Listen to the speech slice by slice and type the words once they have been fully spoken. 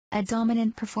A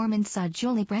dominant performance saw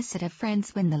Julie Bresset of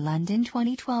France win the London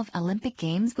 2012 Olympic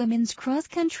Games women's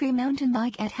cross-country mountain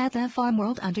bike at the Farm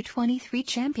World Under-23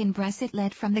 champion Bresset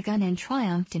led from the gun and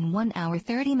triumphed in 1 hour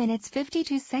 30 minutes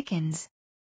 52 seconds.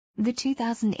 The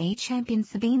 2008 champion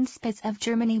Sabine Spitz of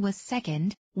Germany was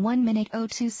second, 1 minute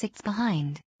 026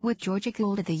 behind, with Georgia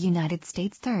Gould of the United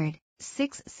States third,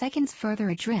 6 seconds further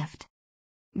adrift.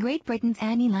 Great Britain's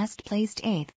Annie Last placed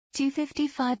 8th,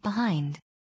 2:55 behind.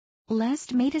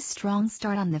 Last made a strong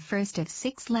start on the first of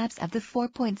 6 laps of the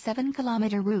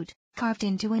 4.7-kilometer route, carved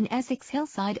into an Essex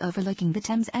hillside overlooking the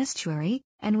Thames estuary,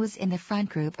 and was in the front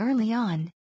group early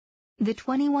on. The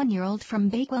 21-year-old from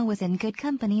Bakewell was in good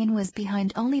company and was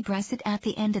behind only Bresset at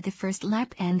the end of the first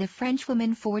lap, and the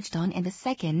Frenchwoman forged on in the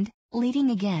second, leading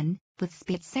again, with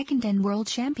Spitz second and world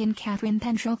champion Catherine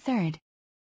Pendrell third.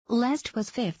 Last was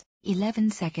 5th,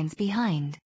 11 seconds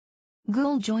behind.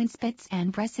 Gould joined Spitz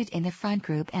and Bresset in the front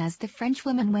group as the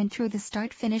Frenchwoman went through the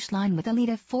start-finish line with a lead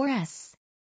of 4s.